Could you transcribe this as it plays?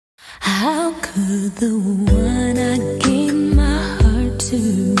could the one I gave my heart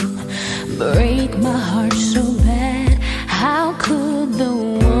to break my heart so bad? How could the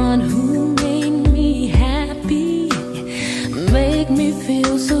one who made me happy make me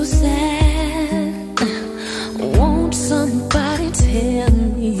feel so sad? Won't somebody tell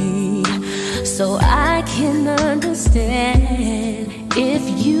me so I can understand?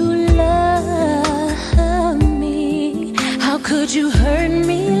 If you love me, how could you hurt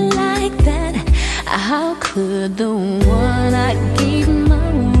me like that? How could the one I gave